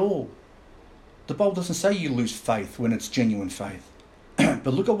 not at all. The Bible doesn't say you lose faith when it's genuine faith.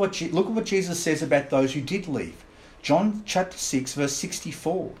 But look at what Jesus says about those who did leave. John chapter 6 verse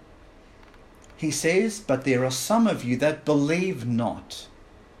 64. He says, but there are some of you that believe not.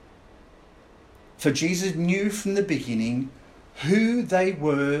 For Jesus knew from the beginning who they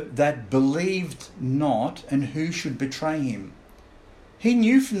were that believed not and who should betray him. He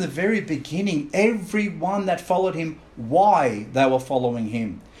knew from the very beginning everyone that followed him, why they were following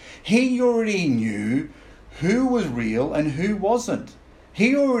him. He already knew who was real and who wasn't.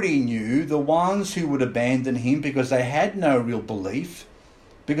 He already knew the ones who would abandon him because they had no real belief,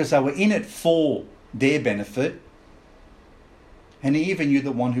 because they were in it for their benefit. And he even knew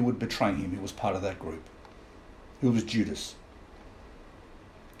the one who would betray him, who was part of that group, who was Judas.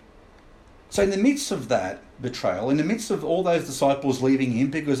 So in the midst of that betrayal, in the midst of all those disciples leaving him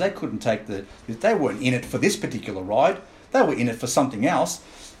because they couldn't they weren't in it for this particular ride, they were in it for something else,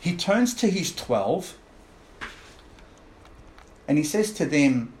 he turns to his 12 and he says to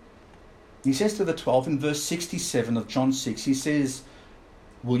them, he says to the 12 in verse 67 of John 6, he says,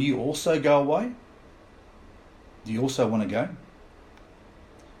 will you also go away? Do you also want to go?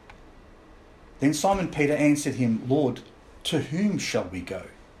 Then Simon Peter answered him, Lord, to whom shall we go?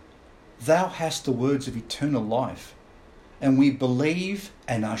 Thou hast the words of eternal life, and we believe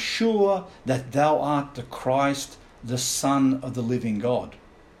and are sure that thou art the Christ, the Son of the living God.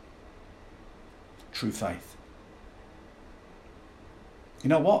 True faith. You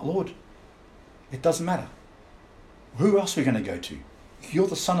know what, Lord? It doesn't matter. Who else are we going to go to? You're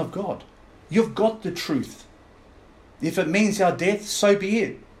the Son of God. You've got the truth. If it means our death, so be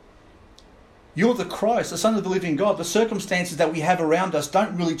it. You're the Christ, the Son of the living God. The circumstances that we have around us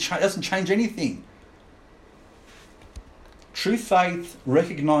doesn't change anything. True faith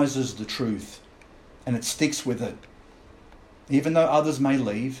recognizes the truth and it sticks with it. Even though others may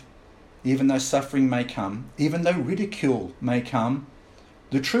leave, even though suffering may come, even though ridicule may come,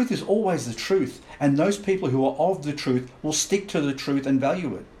 the truth is always the truth. And those people who are of the truth will stick to the truth and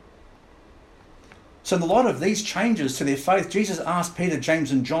value it. So in the light of these changes to their faith, Jesus asked Peter,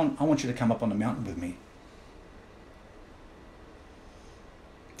 James and John, I want you to come up on the mountain with me.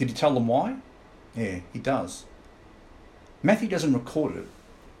 Did he tell them why? Yeah, he does. Matthew doesn't record it.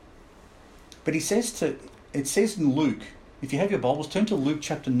 But it says in Luke, if you have your Bibles, turn to Luke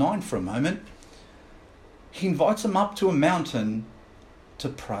chapter 9 for a moment. He invites them up to a mountain to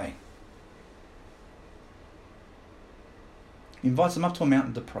pray. He invites them up to a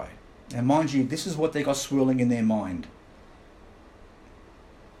mountain to pray. Now, mind you, this is what they got swirling in their mind.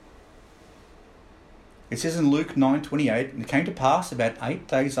 It says in Luke 9:28, and it came to pass about 8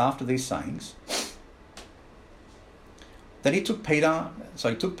 days after these sayings, that he took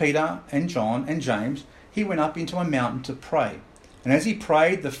Peter and John and James, he went up into a mountain to pray. And as he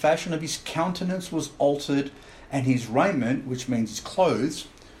prayed, the fashion of his countenance was altered, and his raiment, which means his clothes,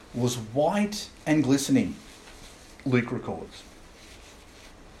 was white and glistening, Luke records.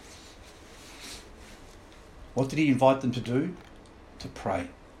 What did he invite them to do? To pray.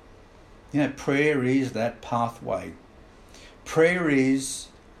 You know, prayer is that pathway. Prayer is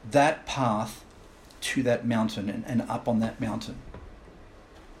that path to that mountain and up on that mountain.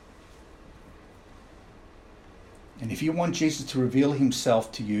 And if you want Jesus to reveal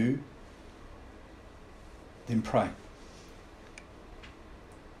himself to you, then pray.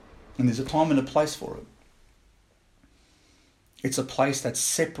 And there's a time and a place for it. It's a place that's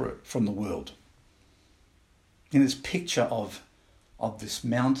separate from the world. In this picture of this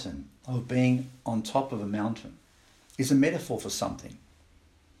mountain, of being on top of a mountain, is a metaphor for something.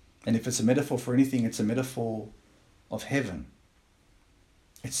 And if it's a metaphor for anything, it's a metaphor of heaven.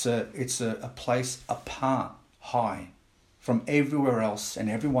 It's a place apart, high, from everywhere else and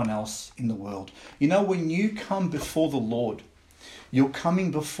everyone else in the world. You know, when you come before the Lord, you're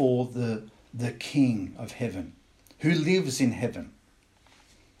coming before the King of heaven, who lives in heaven.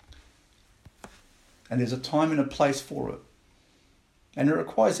 And there's a time and a place for it. And it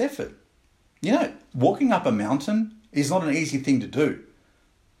requires effort. You know, walking up a mountain is not an easy thing to do.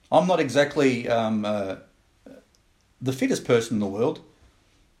 I'm not exactly the fittest person in the world.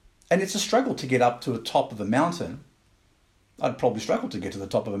 And it's a struggle to get up to the top of a mountain. I'd probably struggle to get to the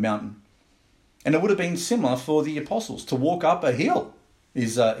top of a mountain. And it would have been similar for the apostles. To walk up a hill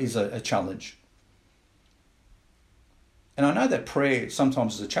is a challenge. And I know that prayer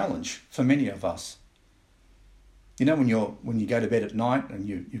sometimes is a challenge for many of us. You know, when you go to bed at night and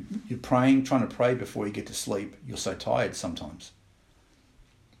you're praying, trying to pray before you get to sleep, you're so tired sometimes.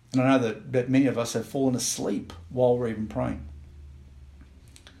 And I know that many of us have fallen asleep while we're even praying.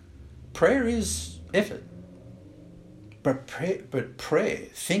 Prayer is effort. But prayer,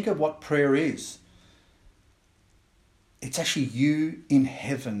 think of what prayer is. It's actually you in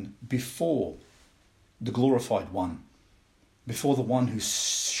heaven before the glorified one, before the one who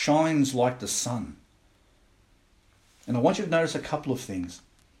shines like the sun. And I want you to notice a couple of things.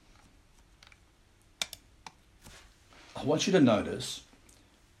 I want you to notice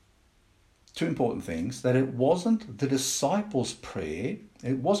two important things, that it wasn't the disciples' prayer,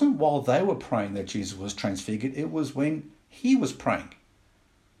 it wasn't while they were praying that Jesus was transfigured, it was when he was praying.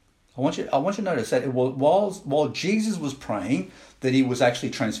 I want you to notice that it was while Jesus was praying that he was actually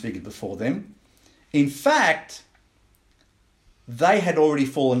transfigured before them. In fact, they had already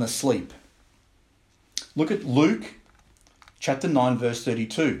fallen asleep. Look at Luke chapter 9, verse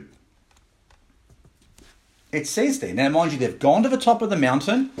 32. It says there, now mind you, they've gone to the top of the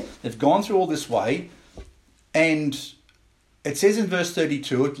mountain, they've gone through all this way, and it says in verse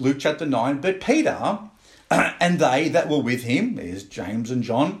 32 of Luke chapter 9, but Peter and they that were with him, there's James and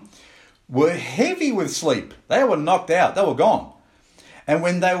John, were heavy with sleep. They were knocked out, they were gone. And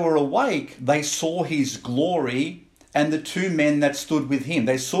when they were awake, they saw his glory and the two men that stood with him.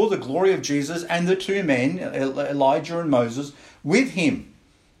 They saw the glory of Jesus and the two men, Elijah and Moses, with him.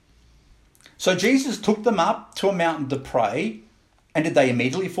 So Jesus took them up to a mountain to pray, and did they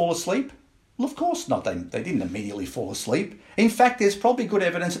immediately fall asleep? Well, of course not. They didn't immediately fall asleep. In fact, there's probably good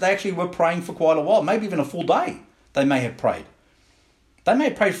evidence that they actually were praying for quite a while, maybe even a full day they may have prayed. They may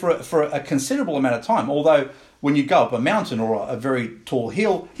have prayed for a considerable amount of time, although when you go up a mountain or a very tall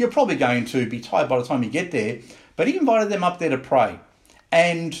hill, you're probably going to be tired by the time you get there. But he invited them up there to pray.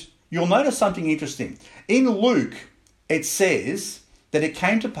 And you'll notice something interesting. In Luke, it says that it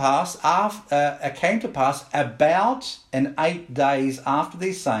came to pass about 8 days after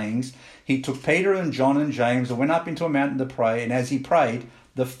these sayings, he took Peter and John and James and went up into a mountain to pray. And as he prayed,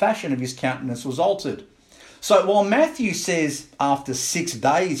 the fashion of his countenance was altered. So while Matthew says after 6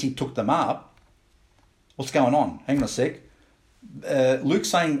 days he took them up, what's going on? Hang on a sec. Luke's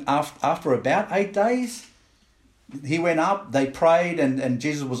saying after about 8 days, he went up, they prayed, and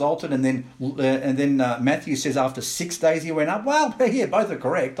Jesus was altered, and then Matthew says after 6 days he went up. Well, yeah, both are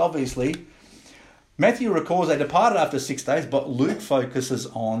correct, obviously. Matthew records they departed after 6 days, but Luke focuses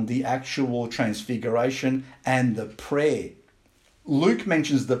on the actual transfiguration and the prayer. Luke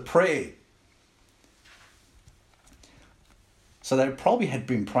mentions the prayer. So they probably had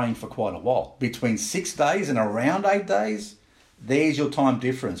been praying for quite a while. Between 6 days and around 8 days, there's your time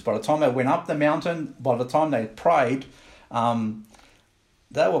difference. By the time they went up the mountain, by the time they prayed,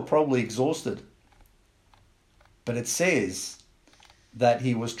 they were probably exhausted. But it says that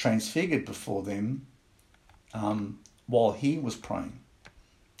he was transfigured before them while he was praying.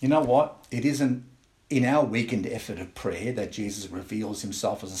 You know what? It isn't in our weakened effort of prayer that Jesus reveals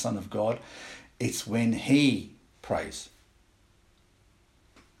himself as the Son of God. It's when he prays.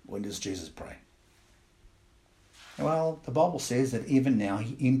 When does Jesus pray? Well, the Bible says that even now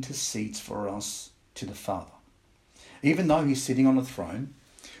he intercedes for us to the Father. Even though he's sitting on a throne,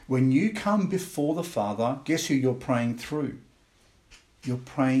 when you come before the Father, guess who you're praying through? You're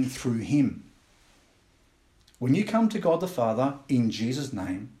praying through him. When you come to God the Father in Jesus'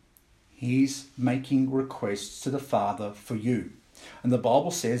 name, he's making requests to the Father for you. And the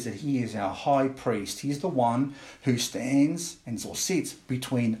Bible says that he is our high priest. He's the one who stands or sits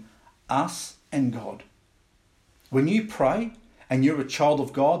between us and God. When you pray and you're a child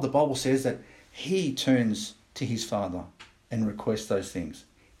of God, the Bible says that he turns to his Father and requests those things.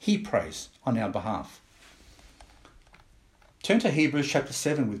 He prays on our behalf. Turn to Hebrews chapter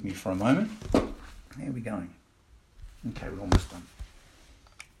 7 with me for a moment. There we go. Okay, we're almost done.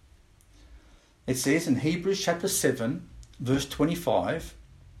 It says in Hebrews chapter 7, verse 25,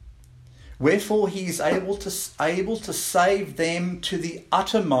 wherefore he is able to save them to the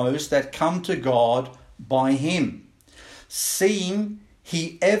uttermost that come to God by him, seeing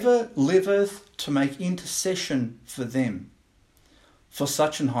he ever liveth to make intercession for them. For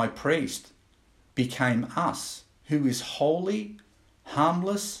such an high priest became us, who is holy,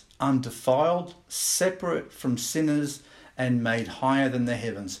 harmless, undefiled, separate from sinners, and made higher than the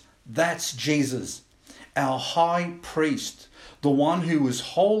heavens. That's Jesus, our high priest, the one who is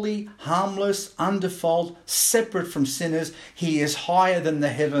holy, harmless, undefiled, separate from sinners. He is higher than the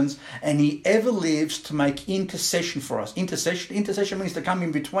heavens, and he ever lives to make intercession for us. Intercession means to come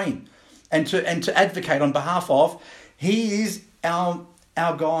in between and to advocate on behalf of. He is our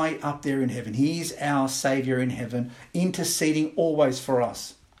guy up there in heaven. He is our Saviour in heaven, interceding always for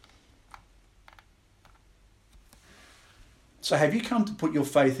us. So have you come to put your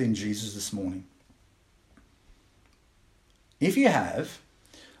faith in Jesus this morning? If you have,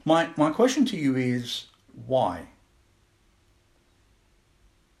 my question to you is, why?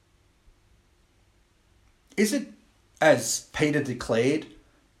 Is it, as Peter declared,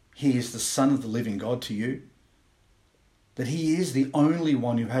 he is the Son of the living God to you? That he is the only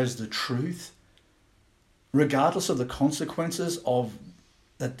one who has the truth, regardless of the consequences of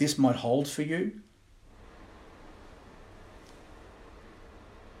that this might hold for you?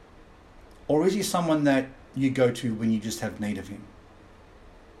 Or is he someone that you go to when you just have need of him?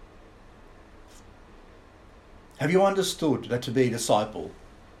 Have you understood that to be a disciple,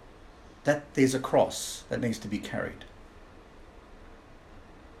 that there's a cross that needs to be carried?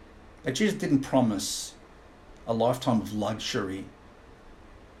 That Jesus didn't promise a lifetime of luxury,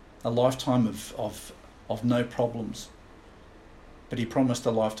 a lifetime of no problems, but he promised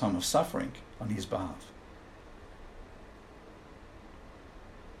a lifetime of suffering on his behalf.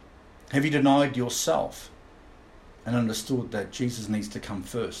 Have you denied yourself and understood that Jesus needs to come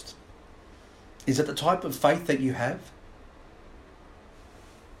first? Is it the type of faith that you have?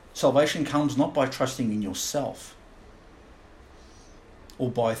 Salvation comes not by trusting in yourself or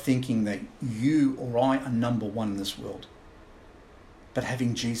by thinking that you or I are number one in this world, but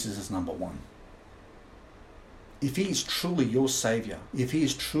having Jesus as number one. If he is truly your Saviour, if he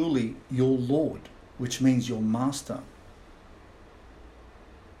is truly your Lord, which means your Master,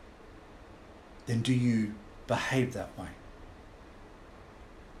 then do you behave that way?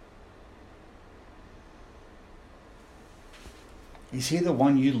 Is he the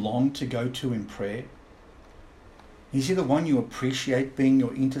one you long to go to in prayer? Is he the one you appreciate being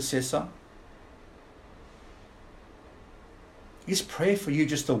your intercessor? Is prayer for you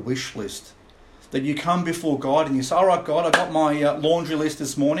just a wish list? That you come before God and you say, all right, God, I got my laundry list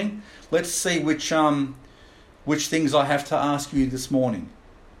this morning. Let's see which things I have to ask you this morning.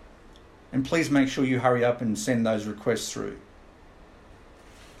 And please make sure you hurry up and send those requests through.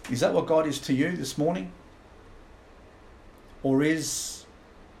 Is that what God is to you this morning? Or is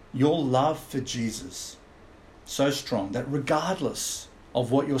your love for Jesus so strong that regardless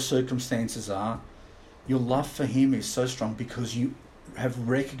of what your circumstances are, your love for him is so strong because you have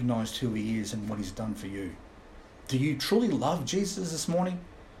recognized who he is and what he's done for you? Do you truly love Jesus this morning?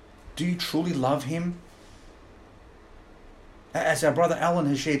 Do you truly love him? As our brother Alan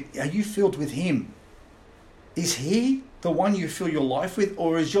has shared, are you filled with him? Is he the one you fill your life with,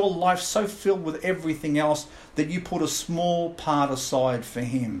 or is your life so filled with everything else that you put a small part aside for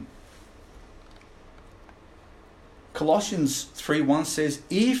him? Colossians 3:1 says,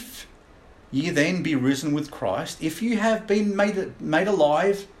 if ye then be risen with Christ, if you have been made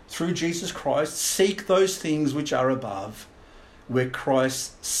alive through Jesus Christ, seek those things which are above, where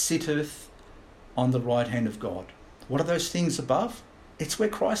Christ sitteth on the right hand of God. What are those things above? It's where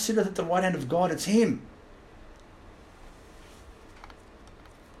Christ sitteth at the right hand of God. It's him.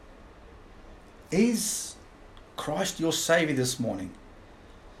 Is Christ your Saviour this morning?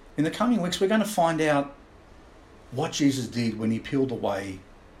 In the coming weeks, we're going to find out what Jesus did when he peeled away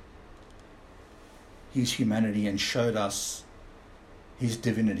his humanity and showed us his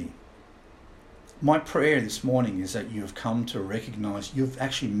divinity. My prayer this morning is that you have come to recognize you've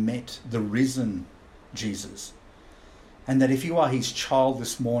actually met the risen Jesus. And that if you are his child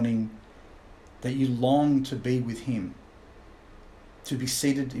this morning, that you long to be with him, to be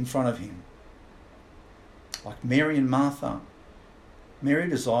seated in front of him. Like Mary and Martha, Mary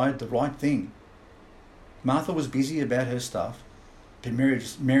desired the right thing. Martha was busy about her stuff, but Mary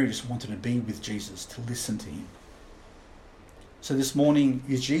just wanted to be with Jesus, to listen to him. So this morning,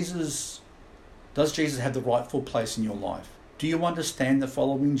 does Jesus have the rightful place in your life? Do you understand that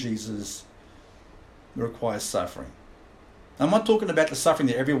following Jesus requires suffering? I'm not talking about the suffering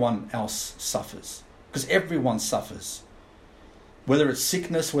that everyone else suffers, because everyone suffers. Whether it's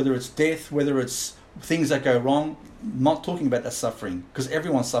sickness, whether it's death, whether it's things that go wrong, I'm not talking about that suffering, because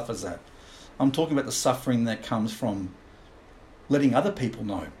everyone suffers that. I'm talking about the suffering that comes from letting other people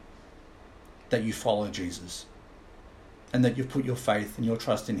know that you follow Jesus and that you've put your faith and your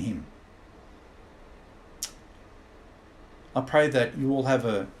trust in him. I pray that you all have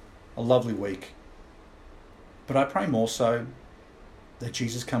a lovely week. But I pray more so that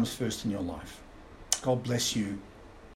Jesus comes first in your life. God bless you.